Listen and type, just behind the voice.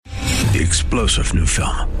The explosive new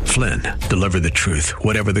film, Flynn, deliver the truth,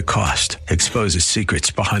 whatever the cost, exposes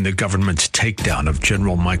secrets behind the government's takedown of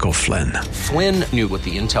General Michael Flynn. Flynn knew what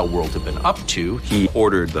the intel world had been up to. He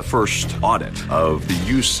ordered the first audit of the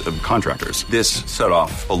use of contractors. This set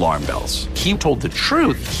off alarm bells. He told the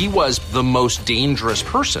truth. He was the most dangerous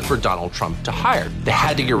person for Donald Trump to hire. They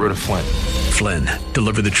had to get rid of Flynn. Flynn,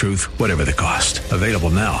 deliver the truth, whatever the cost. Available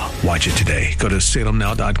now. Watch it today. Go to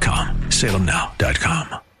salemnow.com.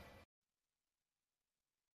 salemnow.com.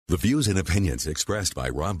 The views and opinions expressed by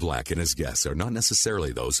Rob Black and his guests are not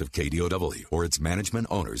necessarily those of KDOW or its management,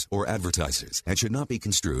 owners, or advertisers and should not be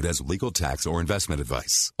construed as legal, tax, or investment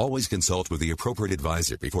advice. Always consult with the appropriate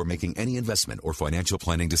advisor before making any investment or financial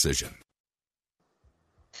planning decision.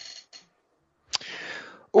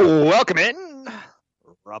 Welcome in.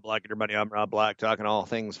 Rob Black and your money. I'm Rob Black, talking all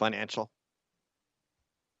things financial.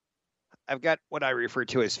 I've got what I refer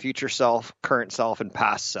to as future self, current self, and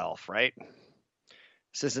past self, right?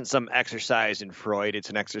 This isn't some exercise in Freud. It's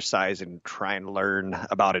an exercise in trying to learn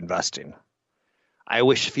about investing. I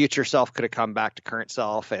wish future self could have come back to current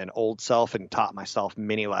self and old self and taught myself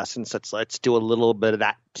many lessons. Let's do a little bit of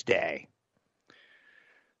that today.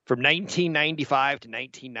 From 1995 to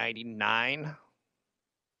 1999,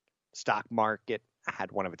 stock market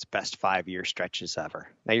had one of its best 5-year stretches ever.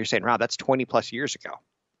 Now you're saying, Rob, that's 20 plus years ago.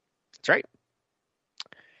 That's right.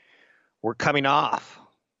 We're coming off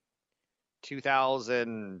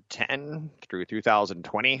 2010 through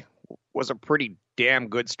 2020 was a pretty damn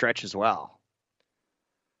good stretch as well.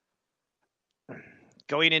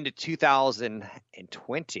 Going into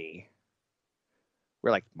 2020, we're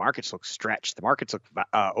like, markets look stretched. The markets look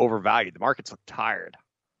overvalued. The markets look tired.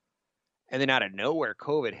 And then out of nowhere,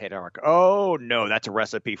 COVID hit. I'm like, oh no, that's a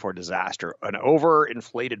recipe for disaster. An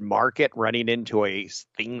overinflated market running into a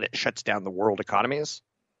thing that shuts down the world economies.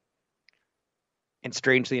 And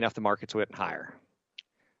strangely enough, the markets went higher.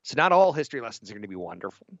 So not all history lessons are going to be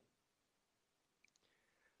wonderful.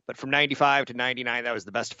 But from 95 to 99, that was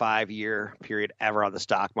the best 5-year period ever on the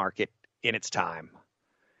stock market in its time.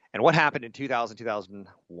 And what happened in 2000,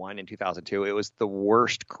 2001, and 2002, it was the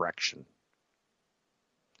worst correction.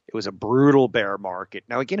 It was a brutal bear market.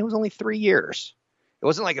 Now, again, it was only 3 years. It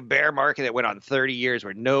wasn't like a bear market that went on 30 years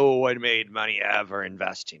where no one made money ever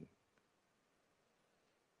investing.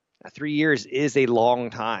 Now, 3 years is a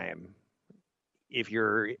long time. If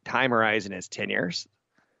your time horizon is 10 years,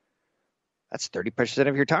 that's 30%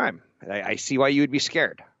 of your time. I see why you would be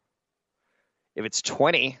scared. If it's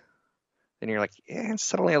 20, then you're like, yeah, it's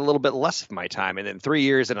suddenly a little bit less of my time. And then 3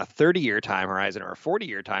 years in a 30-year time horizon or a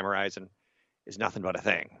 40-year time horizon is nothing but a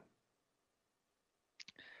thing.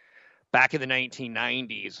 Back in the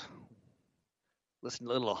 1990s, listen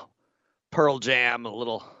to a little Pearl Jam, a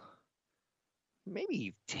little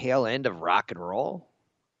maybe tail end of rock and roll,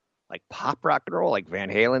 like pop rock and roll, like Van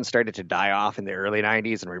Halen started to die off in the early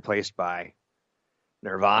 90s and replaced by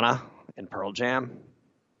Nirvana and Pearl Jam.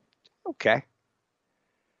 Okay.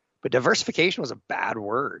 But diversification was a bad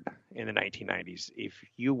word in the 1990s. If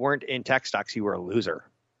you weren't in tech stocks, you were a loser.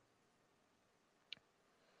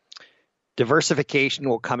 Diversification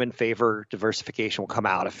will come in favor. Diversification will come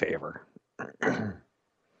out of favor.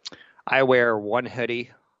 I wear one hoodie,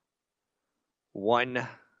 one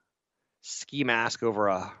ski mask over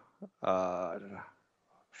a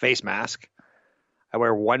face mask. I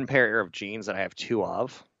wear one pair of jeans that I have two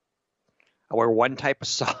of. I wear one type of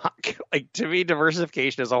sock. Like, to me,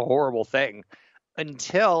 diversification is a horrible thing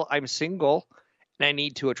until I'm single and I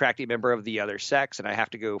need to attract a member of the other sex and I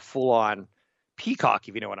have to go full on peacock,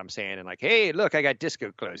 if you know what I'm saying. And like, hey, look, I got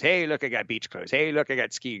disco clothes. Hey, look, I got beach clothes. Hey, look, I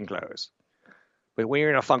got skiing clothes. But when you're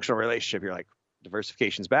in a functional relationship, you're like,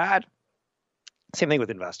 diversification's bad. Same thing with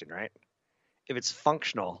investing, right? If it's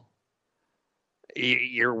functional,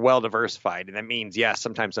 you're well diversified. And that means, yes,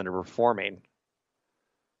 sometimes underperforming.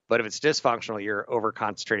 But if it's dysfunctional, you're over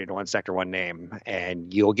concentrated in one sector, one name,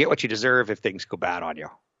 and you'll get what you deserve if things go bad on you.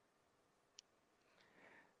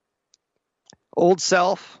 Old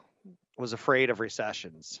self was afraid of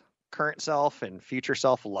recessions. Current self and future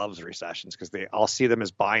self loves recessions because they all see them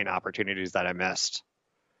as buying opportunities that I missed.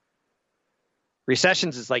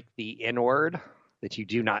 Recessions is like the N word that you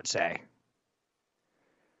do not say.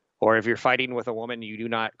 Or if you're fighting with a woman, you do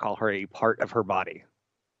not call her a part of her body.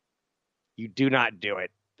 You do not do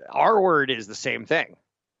it. Our word is the same thing.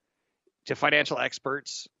 To financial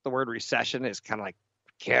experts, the word recession is kind of like,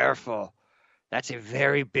 careful. That's a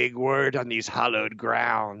very big word on these hallowed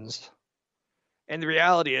grounds. And the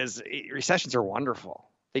reality is recessions are wonderful.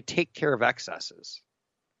 They take care of excesses.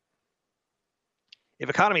 If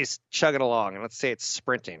economy is chugging along, and let's say it's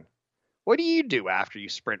sprinting, What do you do after you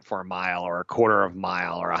sprint for a mile or a quarter of a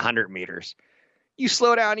mile or 100 meters? You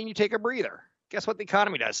slow down and you take a breather. Guess what the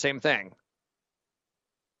economy does? Same thing.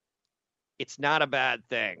 It's not a bad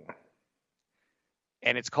thing.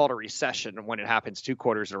 And it's called a recession when it happens 2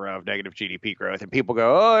 quarters in a row of negative GDP growth. And people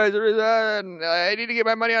go, oh, it's a recession. I need to get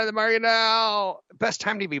my money out of the market now. Best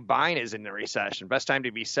time to be buying is in the recession. Best time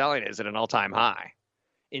to be selling is at an all-time high.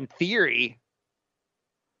 In theory,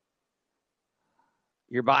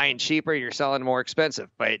 you're buying cheaper, you're selling more expensive.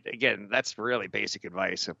 But again, that's really basic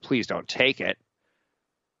advice, so please don't take it.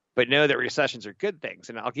 But know that recessions are good things.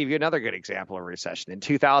 And I'll give you another good example of a recession. In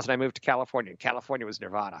 2000, I moved to California. California was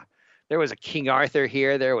nirvana. There was a King Arthur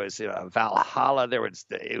here. There was Valhalla.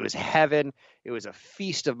 It was heaven. It was a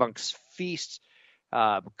feast amongst feasts.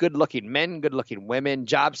 Good-looking men, good-looking women.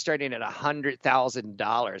 Jobs starting at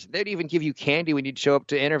 $100,000. They'd even give you candy when you'd show up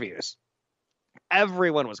to interviews.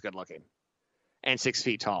 Everyone was good-looking and 6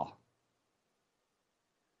 feet tall.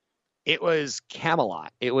 It was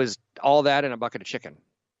Camelot. It was all that in a bucket of chicken.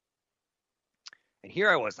 And here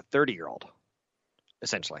I was, a 30-year-old,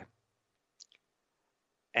 essentially.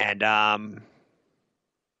 And I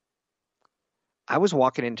was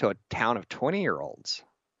walking into a town of 20-year-olds.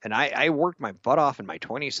 And I worked my butt off in my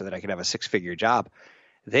 20s so that I could have a 6-figure job.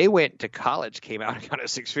 They went to college, came out and got a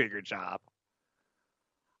 6-figure job.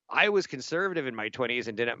 I was conservative in my 20s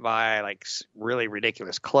and didn't buy like really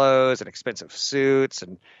ridiculous clothes and expensive suits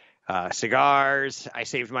and cigars. I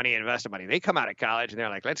saved money and invested money. They come out of college and they're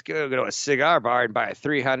like, let's go to a cigar bar and buy a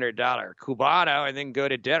 $300 Cubano and then go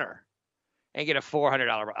to dinner and get a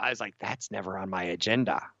 $400. I was like, that's never on my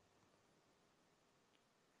agenda.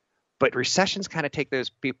 But recessions kind of take those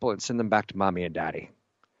people and send them back to mommy and daddy.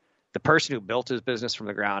 The person who built his business from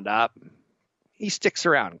the ground up, he sticks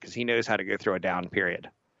around because he knows how to go through a down period.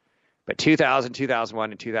 But 2000,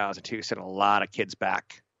 2001, and 2002 sent a lot of kids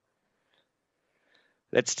back.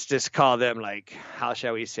 Let's just call them, like, how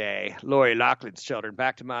shall we say, Lori Loughlin's children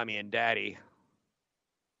back to mommy and daddy.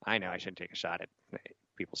 I know I shouldn't take a shot at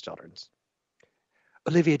people's children's.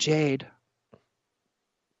 Olivia Jade.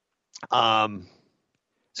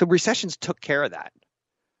 So recessions took care of that.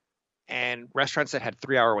 And restaurants that had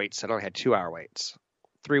 3-hour waits that only had 2-hour waits.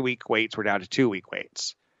 3-week waits were down to 2-week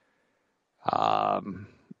waits.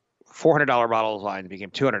 $400 bottles of wine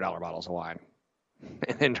became $200 bottles of wine.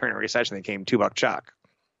 And then during a recession, they came $2 chuck.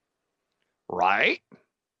 Right?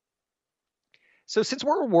 So since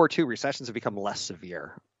World War II, recessions have become less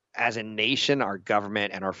severe. As a nation, our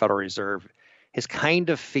government and our Federal Reserve has kind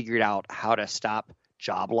of figured out how to stop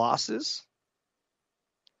job losses.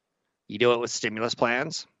 You do it with stimulus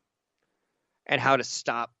plans. And how to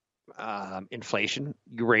stop inflation.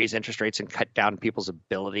 You raise interest rates and cut down people's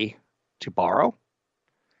ability to borrow.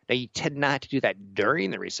 Now, you tend not to do that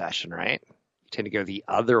during the recession, right? You tend to go the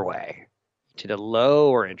other way. You tend to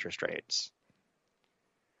lower interest rates.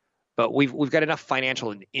 But we've got enough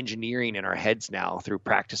financial engineering in our heads now through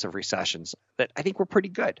practice of recessions that I think we're pretty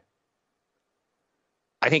good.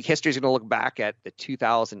 I think history is going to look back at the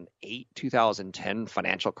 2008, 2010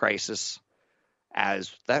 financial crisis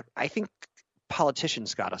as that. I think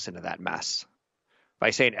politicians got us into that mess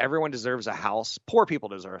by saying everyone deserves a house. Poor people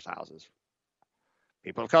deserve houses.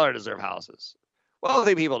 People of color deserve houses.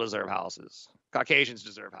 Wealthy people deserve houses. Caucasians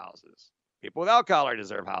deserve houses. People without color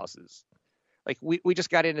deserve houses. Like we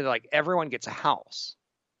just got into like everyone gets a house.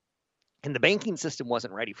 And the banking system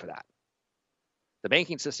wasn't ready for that. The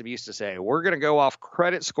banking system used to say, we're going to go off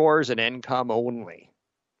credit scores and income only.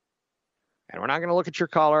 And we're not going to look at your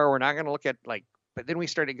color. We're not going to look at like, but then we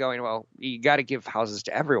started going, well, you got to give houses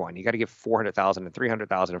to everyone. You got to give 400,000 and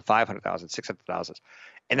 300,000 and 500,000, 600,000.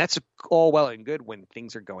 And that's all well and good when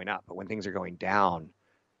things are going up. But when things are going down,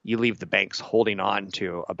 you leave the banks holding on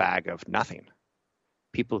to a bag of nothing.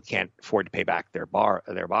 People can't afford to pay back their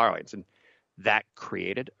borrowings. And that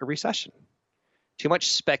created a recession. Too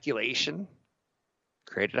much speculation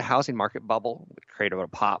created a housing market bubble, which created a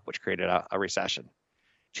pop, which created a recession.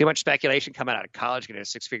 Too much speculation coming out of college, getting a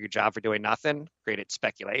 6-figure job for doing nothing, created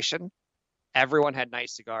speculation. Everyone had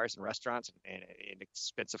nice cigars and restaurants and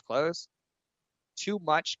expensive clothes. Too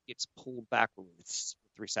much gets pulled back with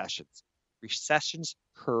recessions. Recessions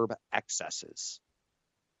curb excesses.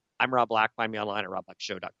 I'm Rob Black. Find me online at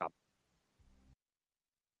robblackshow.com.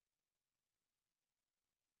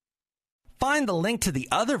 Find the link to the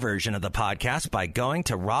other version of the podcast by going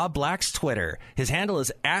to Rob Black's Twitter. His handle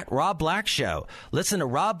is @RobBlackShow. Listen to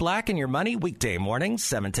Rob Black and Your Money weekday mornings,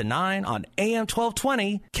 7 to 9 on AM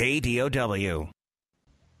 1220 KDOW.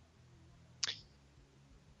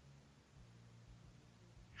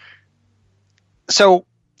 So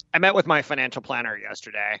I met with my financial planner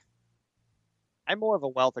yesterday. I'm more of a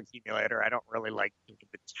wealth accumulator. I don't really like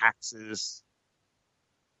the taxes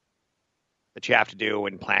that you have to do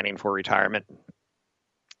when planning for retirement.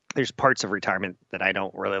 There's parts of retirement that I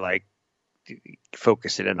don't really like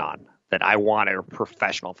focusing in on, that I want a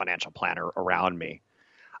professional financial planner around me.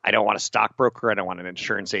 I don't want a stockbroker. I don't want an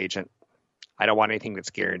insurance agent. I don't want anything that's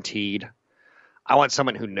guaranteed. I want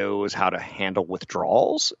someone who knows how to handle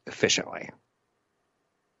withdrawals efficiently.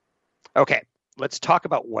 Okay, let's talk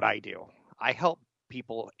about what I do. I help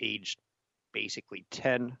people aged basically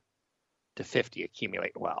 10 to 50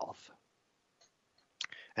 accumulate wealth.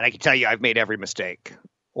 And I can tell you I've made every mistake,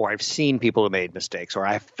 or I've seen people who made mistakes, or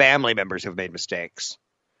I have family members who've made mistakes.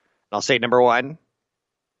 And I'll say number one,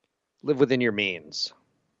 live within your means.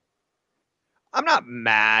 I'm not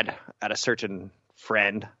mad at a certain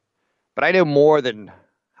friend, but I know more than,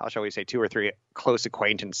 how shall we say, 2 or 3 close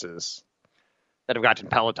acquaintances that have gotten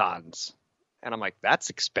Pelotons. And I'm like,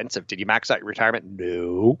 that's expensive. Did you max out your retirement?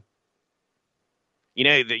 No. You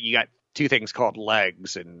know that you got 2 things called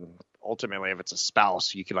legs, and ultimately, if it's a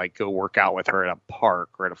spouse, you can like go work out with her at a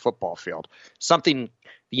park or at a football field. Something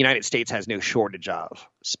the United States has no shortage of,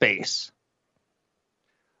 space.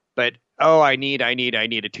 But I need a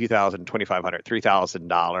 $2,000, $2,500,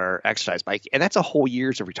 $3,000 exercise bike, and that's a whole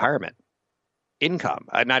year's of retirement income,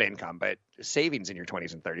 not income, but savings in your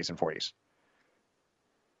 20s and 30s and 40s.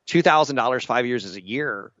 $2,000 5 years is a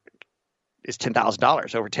year is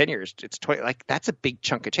 $10,000 over 10 years. It's 20. Like that's a big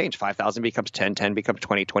chunk of change. 5,000 becomes 10, 10 becomes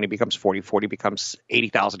 20, 20 becomes 40, 40 becomes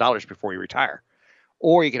 $80,000 before you retire.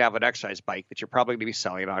 Or you could have an exercise bike that you're probably going to be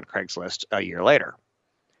selling on Craigslist a year later.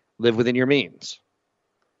 Live within your means.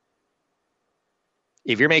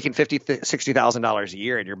 If you're making $50,000, $60,000 a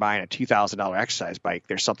year and you're buying a $2,000 exercise bike,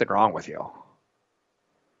 there's something wrong with you.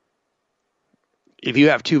 If you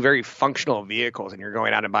have 2 very functional vehicles and you're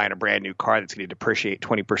going out and buying a brand new car that's going to depreciate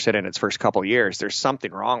 20% in its first couple of years, there's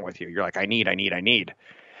something wrong with you. You're like, I need.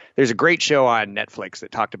 There's a great show on Netflix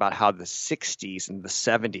that talked about how the 60s and the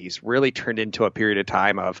 70s really turned into a period of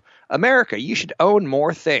time of America, you should own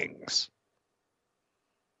more things.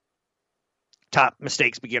 Top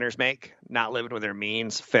mistakes beginners make, not living with their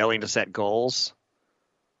means, failing to set goals.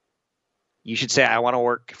 You should say, I want to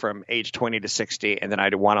work from age 20 to 60, and then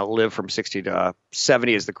I'd want to live from 60 to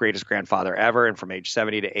 70 as the greatest grandfather ever, and from age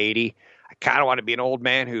 70 to 80, I kind of want to be an old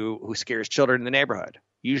man who scares children in the neighborhood.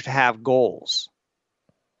 You should have goals.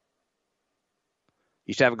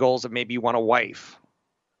 You should have goals of maybe you want a wife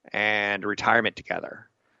and retirement together.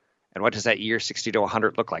 And what does that year 60 to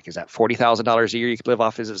 100 look like? Is that $40,000 a year you could live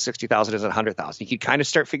off? Is it 60,000? Is it 100,000? You can kind of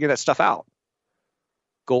start figuring that stuff out.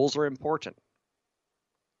 Goals are important.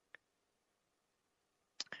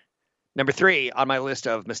 Number 3 on my list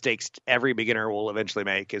of mistakes every beginner will eventually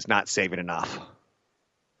make is not saving enough.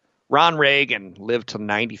 Ron Reagan lived till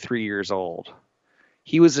 93 years old.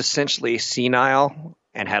 He was essentially senile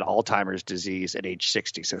and had Alzheimer's disease at age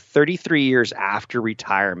 60. So 33 years after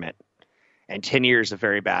retirement and 10 years of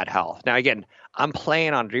very bad health. Now, again, I'm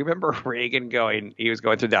playing on, do you remember Reagan he was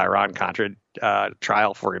going through the Iran-Contra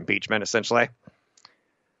trial for impeachment, essentially?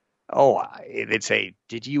 Oh, they'd say,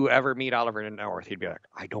 did you ever meet Oliver North? He'd be like,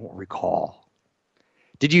 I don't recall.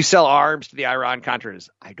 Did you sell arms to the Iran-Contras?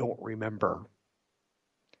 I don't remember.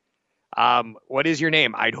 What is your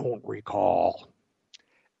name? I don't recall.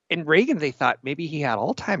 In Reagan, they thought maybe he had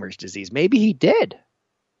Alzheimer's disease. Maybe he did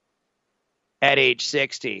at age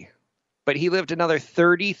 60. But he lived another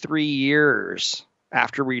 33 years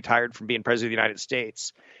after he retired from being president of the United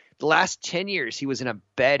States. The last 10 years, he was in a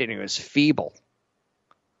bed and he was feeble.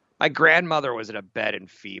 My grandmother was in a bed and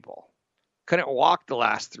feeble. Couldn't walk the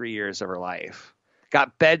last 3 years of her life.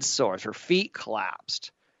 Got bed sores. Her feet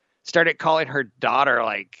collapsed. Started calling her daughter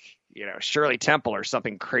like, Shirley Temple or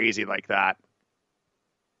something crazy like that.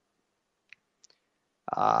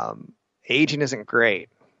 Aging isn't great.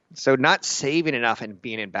 So not saving enough and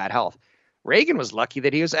being in bad health. Reagan was lucky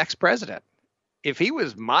that he was ex-president. If he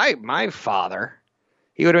was my father,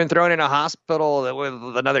 he would have been thrown in a hospital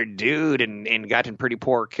with another dude and gotten pretty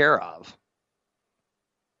poor care of.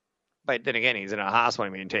 But then again, he's in a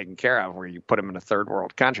hospital being taken care of where you put him in a third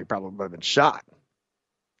world country, probably would have been shot.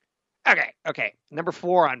 Okay. Number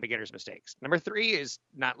 4 on beginner's mistakes. Number 3 is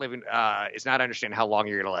not understanding how long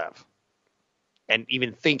you're going to live. And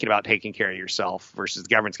even thinking about taking care of yourself versus the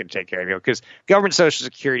government's going to take care of you. Because government Social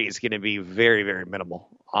Security is going to be very, very minimal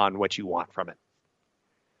on what you want from it.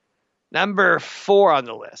 Number 4 on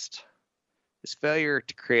the list is failure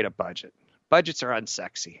to create a budget. Budgets are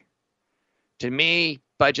unsexy. To me,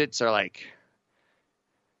 budgets are like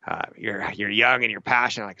you're young and you're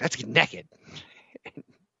passionate. Like, let's get naked.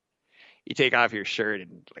 You take off your shirt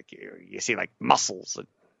and like you see like muscles and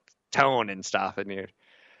tone and stuff, and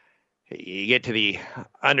you get to the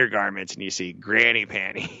undergarments and you see granny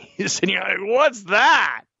panties, and you're like, what's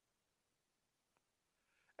that?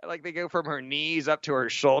 And like they go from her knees up to her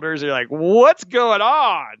shoulders. You're like, what's going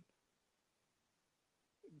on?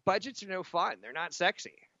 Budgets are no fun. They're not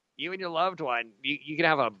sexy. You and your loved one, you can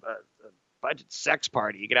have a budget sex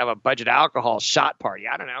party. You can have a budget alcohol shot party.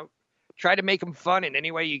 I don't know. Try to make them fun in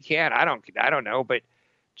any way you can. I don't know, but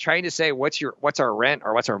trying to say what's our rent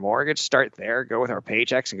or what's our mortgage, start there, go with our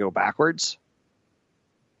paychecks and go backwards.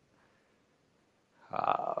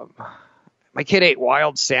 My kid ate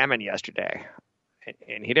wild salmon yesterday,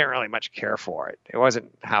 and he didn't really much care for it. It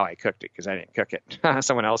wasn't how I cooked it because I didn't cook it.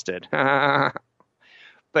 Someone else did.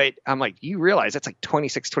 But I'm like, you realize that's like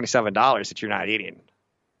 $26, $27 that you're not eating.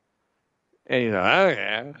 And he's like, oh,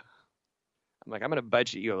 yeah. I'm like, I'm going to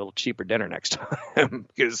budget you a little cheaper dinner next time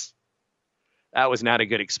because that was not a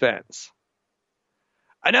good expense.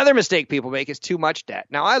 Another mistake people make is too much debt.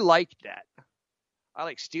 Now, I like debt. I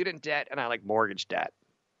like student debt and I like mortgage debt.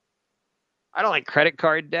 I don't like credit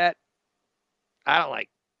card debt. I don't like,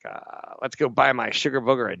 let's go buy my sugar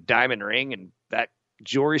booger a diamond ring and that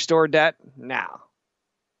jewelry store debt. No.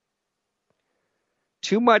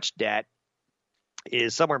 Too much debt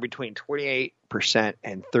is somewhere between 28%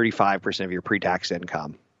 and 35% of your pre-tax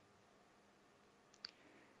income.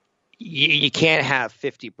 You can't have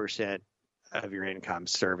 50% of your income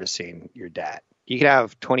servicing your debt. You can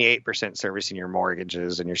have 28% servicing your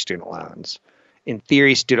mortgages and your student loans. In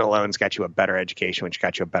theory, student loans got you a better education, which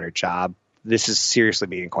got you a better job. This is seriously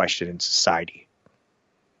being questioned in society.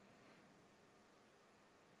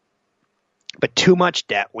 But too much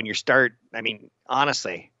debt when you start, I mean,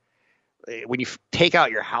 honestly, when you take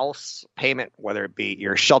out your house payment, whether it be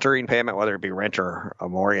your sheltering payment, whether it be rent or a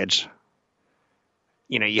mortgage,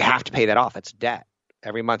 you have to pay that off. It's debt.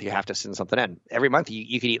 Every month you have to send something in. Every month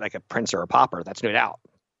you can eat like a Prince or a Pauper. That's no doubt.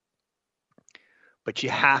 But you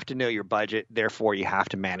have to know your budget. Therefore, you have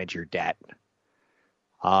to manage your debt.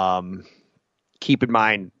 Keep in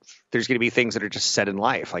mind, there's going to be things that are just set in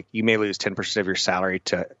life. Like you may lose 10% of your salary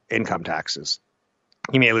to income taxes.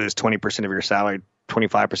 You may lose 20% of your salary,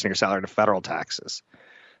 25% of your salary to federal taxes.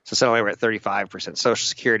 So suddenly we're at 35%. Social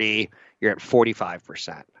Security, you're at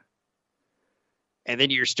 45%. And then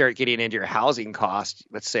you start getting into your housing cost.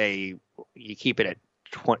 Let's say you keep it at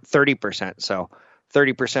 30%. So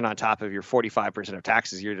 30% on top of your 45% of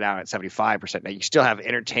taxes, you're down at 75%. Now you still have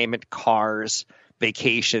entertainment, cars,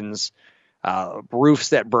 vacations, roofs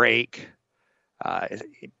that break.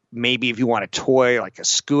 Maybe if you want a toy like a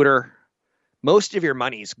scooter, most of your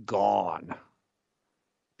money's gone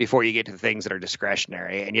before you get to the things that are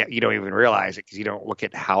discretionary. And yet you don't even realize it because you don't look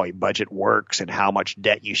at how a budget works and how much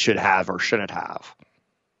debt you should have or shouldn't have.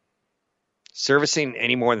 Servicing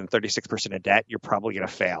any more than 36% of debt, you're probably going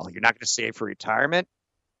to fail. You're not going to save for retirement,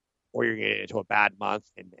 or you're going to get into a bad month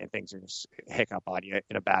and things are going to hiccup on you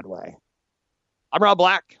in a bad way. I'm Rob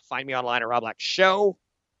Black. Find me online at robblackshow.com.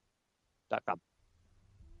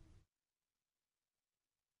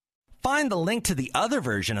 Find the link to the other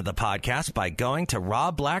version of the podcast by going to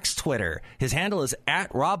Rob Black's Twitter. His handle is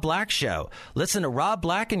at Rob Black Show. Listen to Rob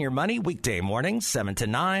Black and Your Money weekday mornings, 7 to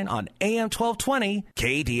 9 on AM 1220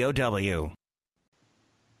 KDOW.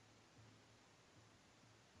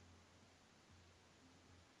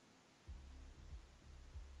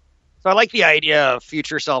 So I like the idea of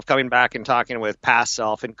future self coming back and talking with past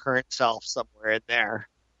self and current self somewhere in there.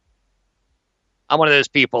 I'm one of those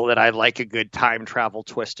people that I like a good time travel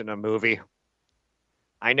twist in a movie.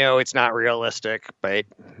 I know it's not realistic, but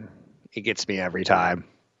it gets me every time.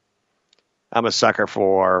 I'm a sucker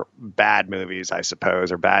for bad movies, I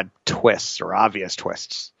suppose, or bad twists or obvious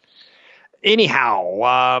twists. Anyhow,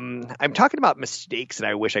 I'm talking about mistakes that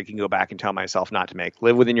I wish I could go back and tell myself not to make.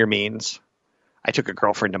 Live within your means. I took a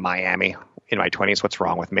girlfriend to Miami in my 20s. What's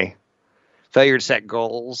wrong with me? Failure to set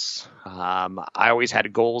goals. I always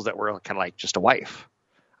had goals that were kind of like just a wife.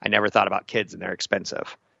 I never thought about kids, and they're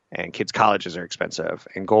expensive. And kids' colleges are expensive.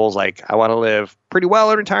 And goals like I want to live pretty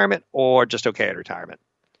well in retirement or just okay in retirement.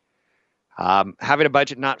 Having a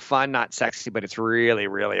budget, not fun, not sexy, but it's really,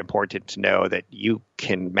 really important to know that you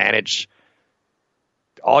can manage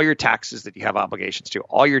all your taxes that you have obligations to,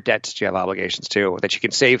 all your debts that you have obligations to, that you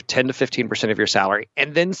can save 10 to 15% of your salary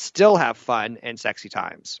and then still have fun and sexy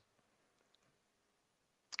times.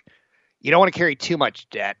 You don't want to carry too much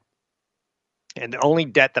debt. And the only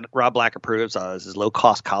debt that Rob Black approves of is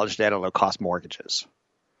low-cost college debt and low-cost mortgages.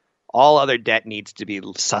 All other debt needs to be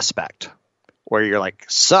suspect, where you're like,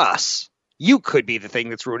 sus, you could be the thing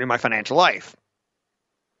that's ruining my financial life.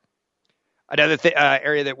 Another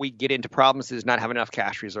area that we get into problems is not having enough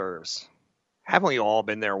cash reserves. Haven't we all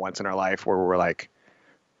been there once in our life where we're like,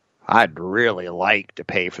 I'd really like to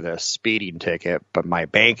pay for this speeding ticket, but my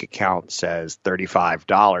bank account says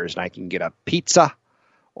 $35 and I can get a pizza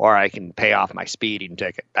or I can pay off my speeding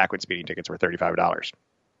ticket, back when speeding tickets were $35.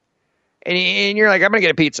 And you're like, I'm going to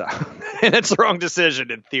get a pizza. And it's the wrong decision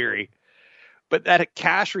in theory. But that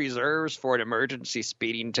cash reserves for an emergency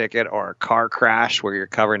speeding ticket or a car crash where you're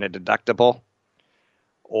covering a deductible,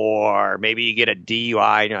 or maybe you get a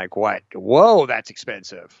DUI and you're like, what? Whoa, that's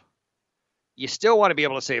expensive. You still want to be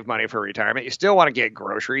able to save money for retirement. You still want to get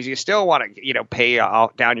groceries. You still want to, pay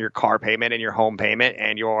down your car payment and your home payment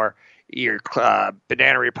and your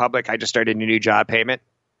Banana Republic, I just started a new job payment.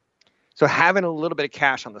 So having a little bit of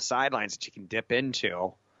cash on the sidelines that you can dip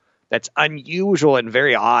into, that's unusual in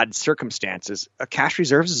very odd circumstances, a cash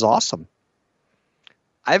reserves is awesome.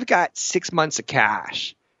 I've got 6 months of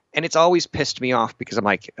cash, and it's always pissed me off because I'm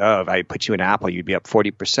like, oh, if I put you in Apple, you'd be up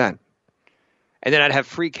 40%. And then I'd have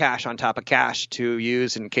free cash on top of cash to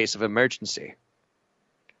use in case of emergency.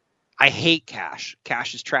 I hate cash.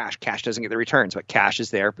 Cash is trash. Cash doesn't get the returns, but cash is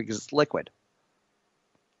there because it's liquid.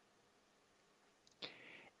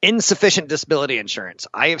 Insufficient disability insurance.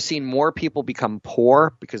 I have seen more people become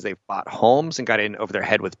poor because they've bought homes and got in over their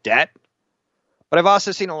head with debt. But I've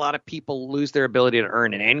also seen a lot of people lose their ability to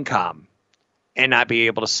earn an income and not be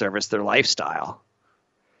able to service their lifestyle.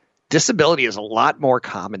 Disability is a lot more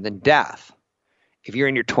common than death. If you're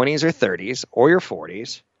in your 20s or 30s or your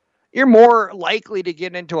 40s, you're more likely to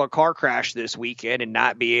get into a car crash this weekend and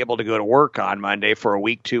not be able to go to work on Monday for a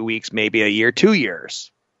week, 2 weeks, maybe a year, 2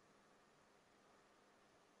 years.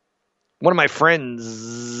 One of my friends,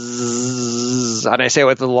 and I say it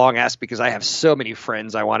with a long S because I have so many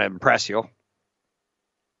friends, I want to impress you.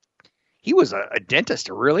 He was a dentist,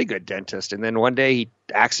 a really good dentist. And then one day he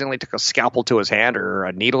accidentally took a scalpel to his hand or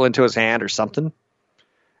a needle into his hand or something.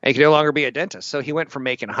 And he could no longer be a dentist. So he went from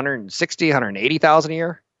making $160,000, $180,000 a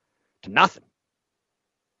year to nothing.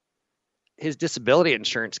 His disability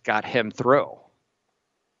insurance got him through.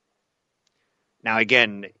 Now,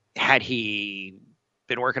 again, had he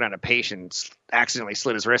been working on a patient, accidentally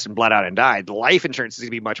slit his wrist and bled out and died, the life insurance is going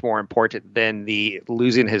to be much more important than the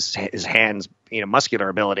losing his hands, muscular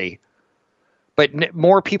ability. But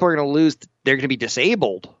more people are going to lose. They're going to be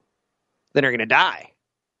disabled than are going to die.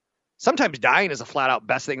 Sometimes dying is a flat out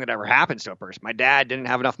best thing that ever happens to a person. My dad didn't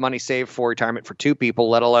have enough money saved for retirement for 2 people,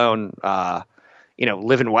 let alone,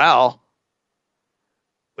 living well.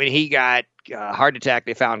 When he got a heart attack,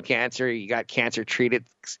 they found cancer. He got cancer treated.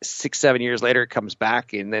 6-7 years later, it comes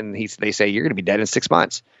back, and then they say, you're going to be dead in 6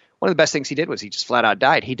 months. One of the best things he did was he just flat out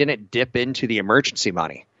died. He didn't dip into the emergency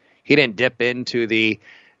money. He didn't dip into the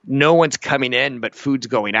no one's coming in but food's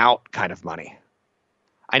going out kind of money.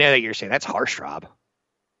 I know that you're saying, that's harsh, Rob.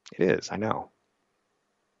 It is, I know.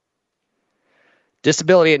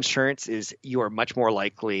 Disability insurance is you are much more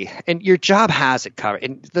likely, and your job has it covered.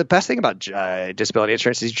 And the best thing about disability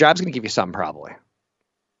insurance is your job's going to give you some probably.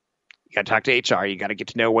 You got to talk to HR. You got to get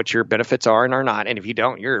to know what your benefits are and are not. And if you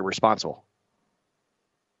don't, you're responsible.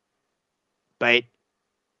 But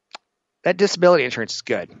that disability insurance is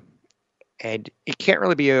good. And it can't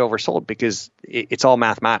really be oversold because it's all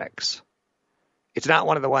mathematics. It's not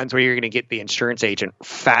one of the ones where you're going to get the insurance agent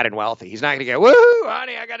fat and wealthy. He's not going to go, woohoo,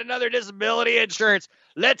 honey, I got another disability insurance.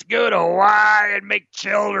 Let's go to Hawaii and make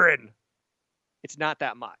children. It's not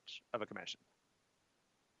that much of a commission.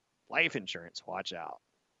 Life insurance, watch out.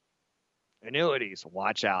 Annuities,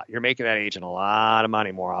 watch out. You're making that agent a lot of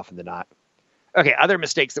money more often than not. Okay, other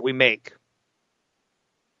mistakes that we make.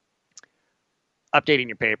 Updating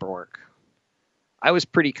your paperwork. I was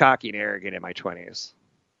pretty cocky and arrogant in my 20s.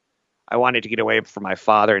 I wanted to get away from my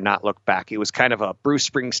father and not look back. It was kind of a Bruce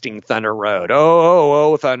Springsteen Thunder Road.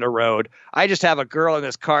 Oh, Thunder Road. I just have a girl in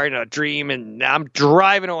this car and a dream, and I'm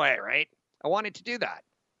driving away, right? I wanted to do that.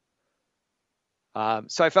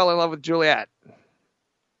 So I fell in love with Juliet.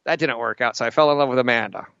 That didn't work out, so I fell in love with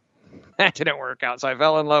Amanda. That didn't work out, so I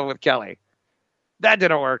fell in love with Kelly. That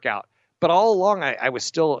didn't work out. But all along, I was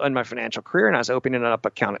still in my financial career, and I was opening up an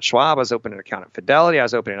account at Schwab. I was opening an account at Fidelity. I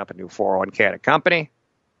was opening up a new 401k at a company.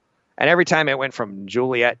 And every time it went from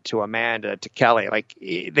Juliet to Amanda to Kelly,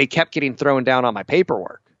 they kept getting thrown down on my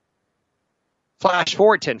paperwork. Flash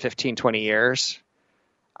forward 10, 15, 20 years.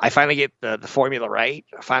 I finally get the formula right.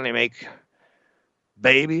 I finally make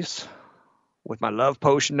babies with my love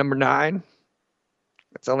potion number 9.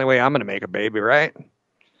 That's the only way I'm going to make a baby, right?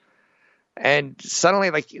 And suddenly,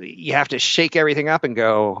 you have to shake everything up and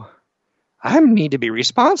go, I need to be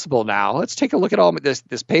responsible now. Let's take a look at all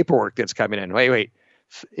this paperwork that's coming in. Wait.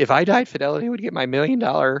 If I died, Fidelity would get my $1 million.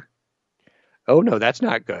 Oh, no, that's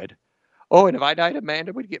not good. Oh, and if I died,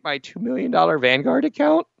 Amanda would get my $2 million Vanguard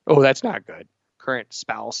account? Oh, that's not good. Current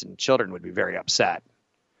spouse and children would be very upset.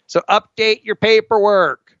 So update your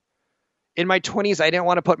paperwork. In my 20s, I didn't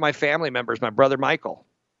want to put my family members, my brother Michael,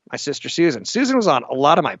 my sister Susan. Susan was on a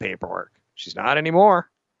lot of my paperwork. She's not anymore.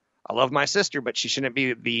 I love my sister, but she shouldn't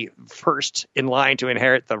be the first in line to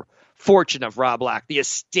inherit the fortune of Rob Black, the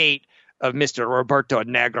estate of Mr. Roberto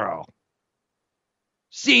Negro.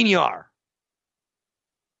 Senior.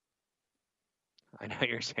 I know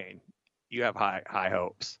you're saying you have high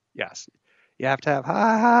hopes. Yes, you have to have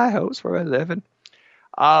high hopes for a living.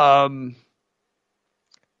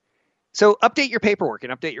 So update your paperwork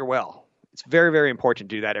and update your will. It's very, very important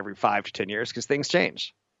to do that every 5 to 10 years because things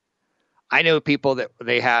change. I know people that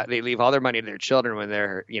they leave all their money to their children when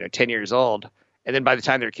they're 10 years old, and then by the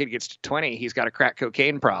time their kid gets to 20, he's got a crack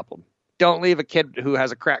cocaine problem. Don't leave a kid who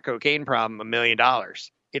has a crack cocaine problem $1 million.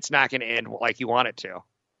 It's not going to end like you want it to.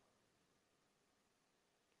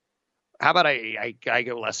 How about I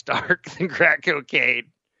go less dark than crack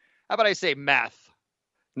cocaine? How about I say meth?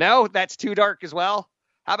 No, that's too dark as well.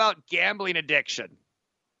 How about gambling addiction?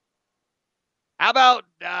 How about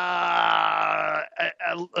a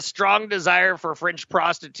strong desire for French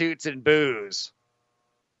prostitutes and booze?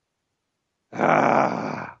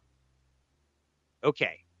 Okay.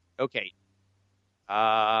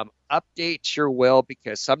 Update your will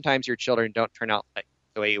because sometimes your children don't turn out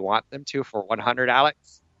the way you want them to for 100,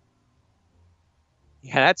 Alex.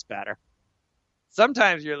 Yeah, that's better.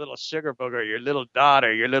 Sometimes your little sugar booger, your little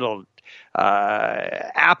daughter, your little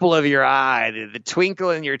apple of your eye, the twinkle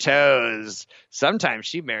in your toes, sometimes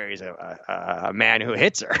she marries a man who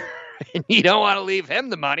hits her, and you don't want to leave him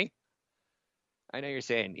the money. I know you're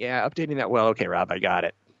saying, yeah, updating that well. Okay, Rob, I got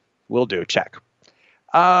it. Will do. Check.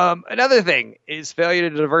 Another thing is failure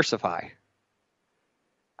to diversify.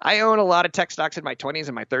 I own a lot of tech stocks in my 20s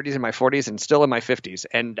and my 30s and my 40s and still in my 50s,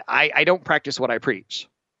 and I don't practice what I preach.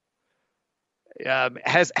 Have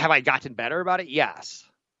I gotten better about it? Yes.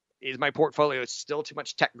 Is my portfolio still too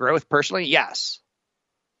much tech growth personally? Yes.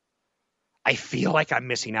 I feel like I'm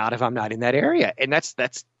missing out if I'm not in that area, and that's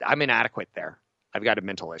I'm inadequate there. I've got a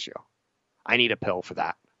mental issue. I need a pill for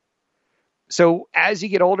that. So as you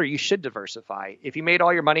get older, you should diversify. If you made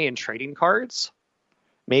all your money in trading cards,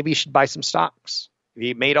 maybe you should buy some stocks. If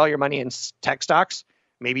you made all your money in tech stocks,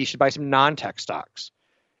 maybe you should buy some non-tech stocks.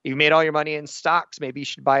 If you made all your money in stocks, maybe you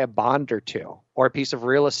should buy a bond or two or a piece of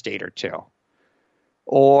real estate or two.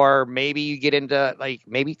 Or maybe you get into,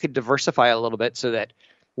 maybe you could diversify a little bit so that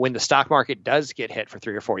when the stock market does get hit for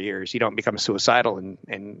 3 or 4 years, you don't become suicidal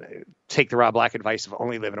and take the Rob Black advice of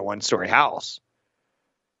only live in a 1-story house.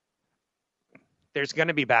 There's going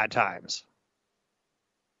to be bad times.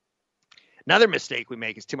 Another mistake we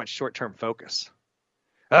make is too much short-term focus.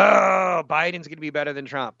 Oh, Biden's going to be better than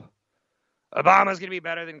Trump. Obama's going to be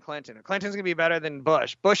better than Clinton. Clinton's going to be better than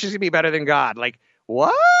Bush. Bush is going to be better than God. Like,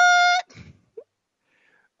 what?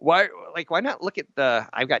 Why not look at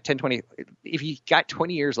I've got 10, 20. If you got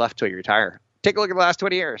 20 years left till you retire, take a look at the last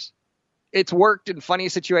 20 years. It's worked in funny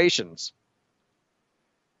situations.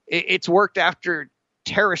 It's worked after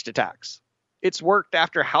terrorist attacks. It's worked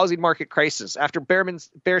after housing market crisis, after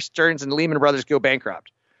Bear Stearns and Lehman Brothers go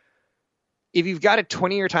bankrupt. If you've got a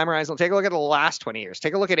 20-year time horizon, take a look at the last 20 years.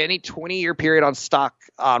 Take a look at any 20-year period on stock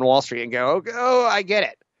on Wall Street and go, oh, I get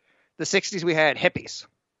it. The 60s, we had hippies.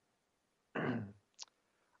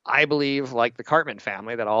 I believe, like the Cartman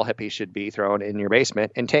family, that all hippies should be thrown in your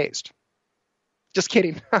basement and tased. Just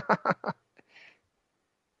kidding.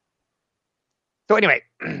 So anyway,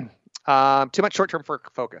 too much short-term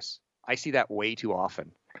focus. I see that way too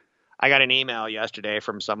often. I got an email yesterday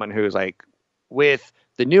from someone who's like, with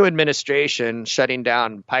the new administration shutting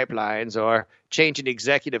down pipelines or changing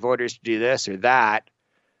executive orders to do this or that,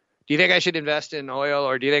 do you think I should invest in oil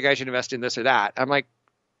or do you think I should invest in this or that? I'm like,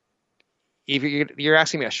 if you're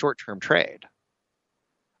asking me a short-term trade,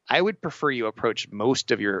 I would prefer you approach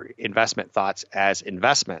most of your investment thoughts as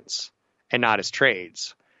investments and not as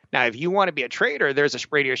trades. Now, if you want to be a trader, there's a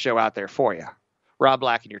radio show out there for you. Rob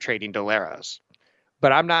Black and your trading doleros.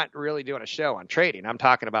 But I'm not really doing a show on trading. I'm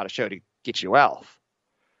talking about a show to get you wealth.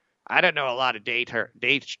 I don't know a lot of day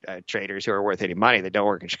traders who are worth any money that don't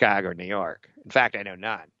work in Chicago or New York. In fact, I know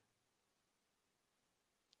none.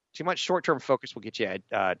 Too much short-term focus will get you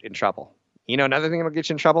in trouble. You know another thing that will get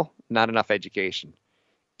you in trouble? Not enough education.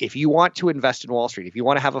 If you want to invest in Wall Street, if you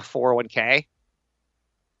want to have a 401k,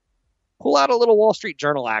 pull out a little Wall Street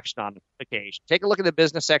Journal action on occasion. Take a look at the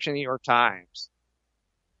business section of the New York Times.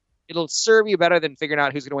 It'll serve you better than figuring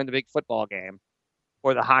out who's going to win the big football game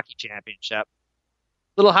or the hockey championship.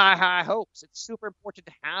 Little high hopes. It's super important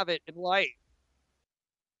to have it in life.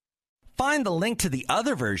 Find the link to the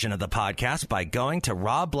other version of the podcast by going to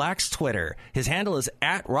Rob Black's Twitter. His handle is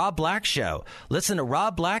at Rob Black Show. Listen to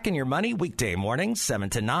Rob Black and Your Money weekday mornings,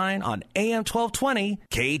 7 to 9 on AM 1220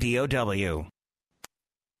 KDOW.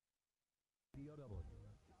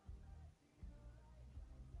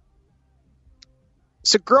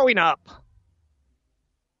 So growing up,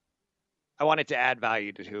 I wanted to add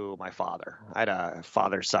value to my father. I had a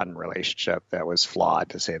father-son relationship that was flawed,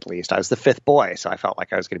 to say the least. I was the fifth boy, so I felt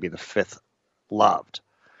like I was going to be the fifth loved.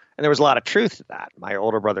 And there was a lot of truth to that. My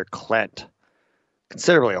older brother, Clint,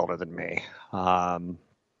 considerably older than me, got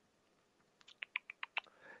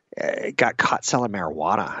caught selling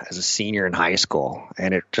marijuana as a senior in high school,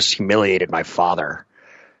 and it just humiliated my father.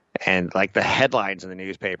 And like the headlines in the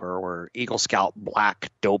newspaper were Eagle Scout Black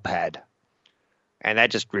Dopehead. And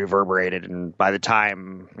that just reverberated. And by the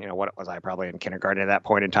time, what was I, probably in kindergarten at that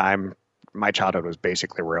point in time, my childhood was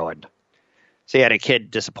basically ruined. So he had a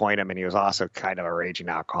kid disappoint him, and he was also kind of a raging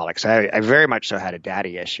alcoholic. So I very much so had a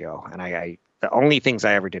daddy issue. And the only things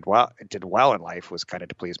I ever did well in life was kind of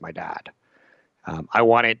to please my dad. I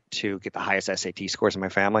wanted to get the highest SAT scores in my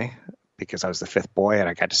family because I was the fifth boy, and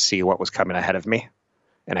I got to see what was coming ahead of me.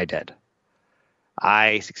 And I did.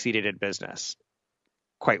 I succeeded in business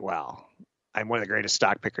quite well. I'm one of the greatest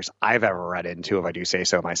stock pickers I've ever run into, if I do say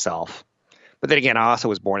so myself. But then again, I also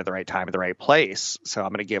was born at the right time at the right place. So I'm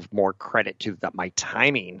going to give more credit to my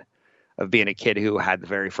timing of being a kid who had the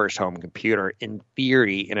very first home computer, in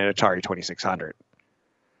theory, in an Atari 2600.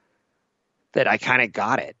 That I kind of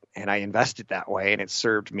got it, and I invested that way, and it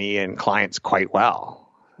served me and clients quite well.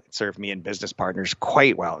 It served me and business partners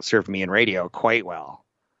quite well. It served me in radio quite well.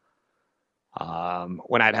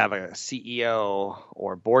 When I'd have a CEO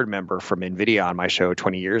or board member from NVIDIA on my show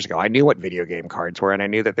 20 years ago, I knew what video game cards were, and I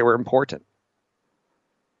knew that they were important.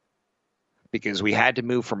 Because we had to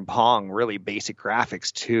move from Pong, really basic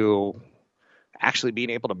graphics, to actually being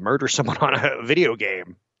able to murder someone on a video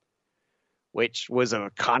game, which was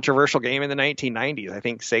a controversial game in the 1990s. I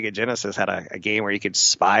think Sega Genesis had a game where you could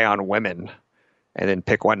spy on women and then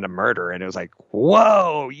pick one to murder. And it was like,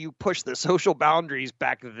 whoa, you pushed the social boundaries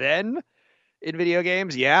back then in video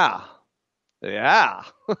games? Yeah. I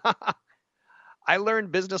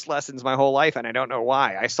learned business lessons my whole life, and I don't know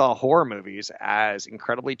why. I saw horror movies as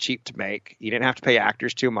incredibly cheap to make. You didn't have to pay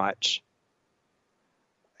actors too much.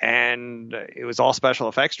 And it was all special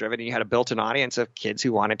effects driven. And you had a built-in audience of kids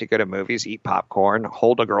who wanted to go to movies, eat popcorn,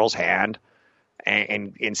 hold a girl's hand,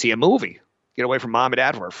 and see a movie. Get away from mom and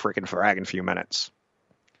dad for a freaking fragging few minutes.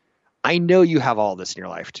 I know you have all this in your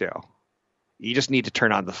life too. You just need to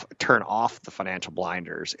turn off the financial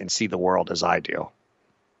blinders and see the world as I do.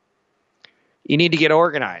 You need to get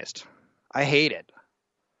organized. I hate it.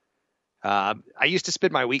 I used to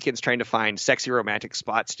spend my weekends trying to find sexy romantic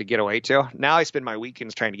spots to get away to. Now I spend my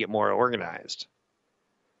weekends trying to get more organized.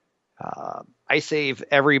 I save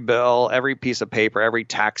every bill, every piece of paper, every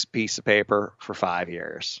tax piece of paper for 5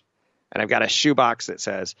 years. And I've got a shoebox that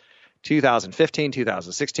says 2015,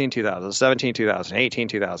 2016, 2017, 2018,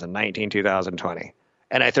 2019, 2020.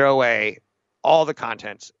 And I throw away all the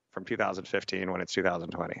contents from 2015 when it's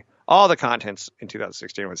 2020. All the contents in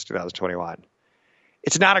 2016 when it's 2021.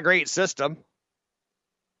 It's not a great system.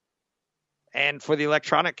 And for the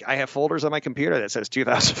electronic, I have folders on my computer that says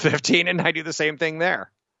 2015, and I do the same thing there.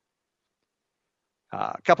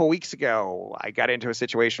 A couple weeks ago, I got into a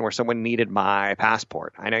situation where someone needed my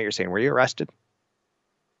passport. I know you're saying, were you arrested?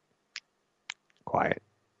 Quiet.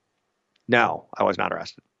 No, I was not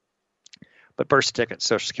arrested. But birth certificate,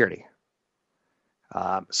 Social Security.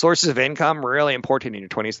 Sources of income, really important in your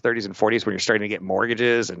 20s, 30s, and 40s when you're starting to get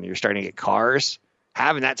mortgages and you're starting to get cars.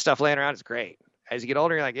 Having that stuff laying around is great. As you get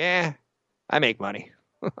older, you're like, I make money.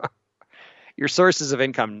 Your sources of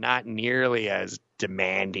income, not nearly as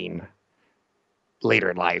demanding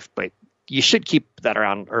later in life, but you should keep that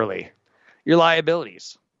around early. Your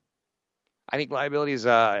liabilities. I think liabilities,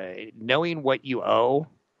 knowing what you owe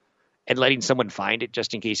and letting someone find it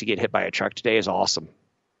just in case you get hit by a truck today is awesome.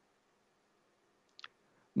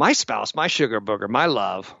 My spouse, my sugar booger, my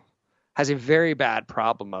love, has a very bad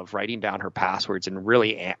problem of writing down her passwords in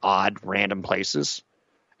really odd, random places.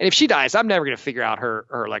 And if she dies, I'm never going to figure out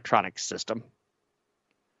her electronic system.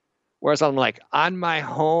 Whereas I'm like, on my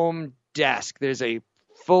home desk, there's a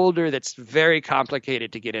folder that's very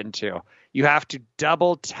complicated to get into. You have to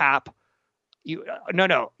double tap. You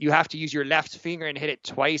have to use your left finger and hit it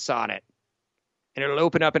twice on it. And it'll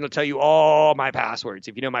open up and it'll tell you all my passwords.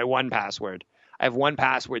 If you know my one password, I have one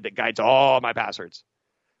password that guides all my passwords.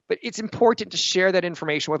 But it's important to share that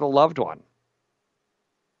information with a loved one.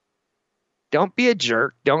 Don't be a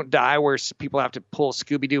jerk. Don't die where people have to pull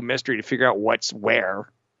Scooby-Doo mystery to figure out what's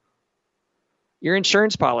where. Your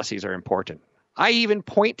insurance policies are important. I even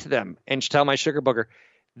point to them and tell my sugar booger,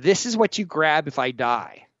 this is what you grab if I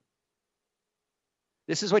die.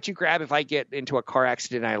 This is what you grab if I get into a car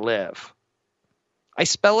accident and I live. I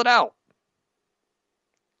spell it out.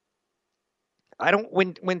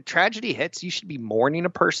 When tragedy hits, you should be mourning a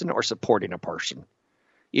person or supporting a person.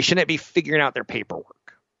 You shouldn't be figuring out their paperwork.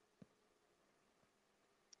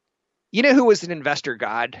 You know who was an investor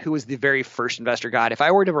god? Who was the very first investor god? If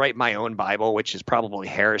I were to write my own Bible, which is probably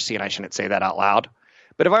heresy, and I shouldn't say that out loud,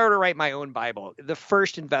 but if I were to write my own Bible, the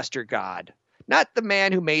first investor god, not the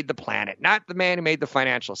man who made the planet, not the man who made the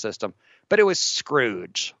financial system, but it was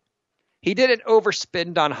Scrooge. He didn't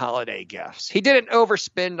overspend on holiday gifts. He didn't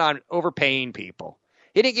overspend on overpaying people.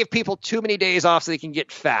 He didn't give people too many days off so they can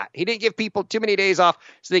get fat. He didn't give people too many days off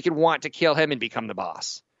so they could want to kill him and become the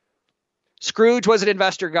boss. Scrooge was an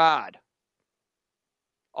investor god.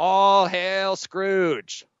 All hail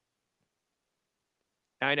Scrooge.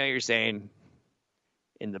 Now I know you're saying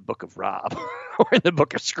in the book of Rob or in the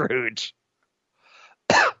book of Scrooge.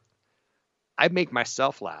 I make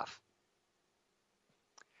myself laugh.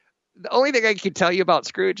 The only thing I can tell you about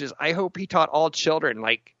Scrooge is I hope he taught all children,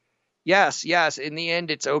 like, yes, in the end,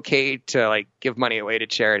 it's okay to like give money away to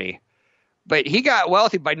charity. But he got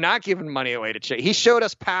wealthy by not giving money away to charity. He showed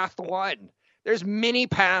us path one. There's many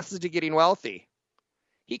paths to getting wealthy.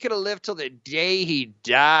 He could have lived till the day he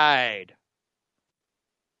died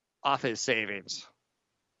off his savings.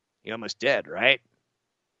 He almost did, right?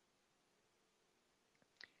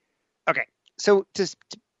 Okay, so to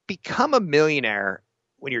become a millionaire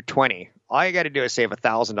when you're 20, all you got to do is save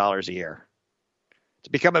 $1,000 a year. To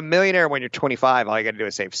become a millionaire when you're 25, all you got to do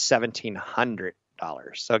is save $1,700.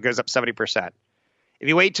 So it goes up 70%. If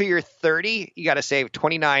you wait till you're 30, you got to save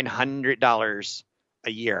 $2,900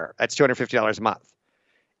 a year. That's $250 a month.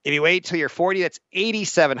 If you wait till you're 40, that's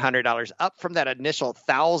 $8,700, up from that initial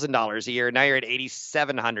 $1,000 a year. Now you're at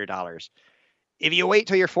 $8,700. If you wait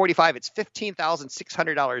till you're 45, it's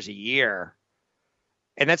 $15,600 a year.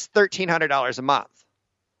 And that's $1,300 a month.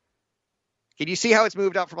 Can you see how it's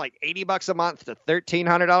moved up from like $80 a month to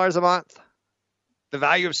 $1,300 a month? The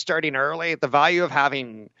value of starting early, the value of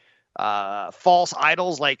having false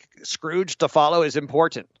idols like Scrooge to follow is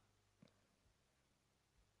important.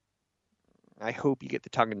 I hope you get the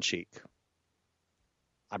tongue in cheek.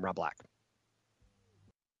 I'm Rob Black.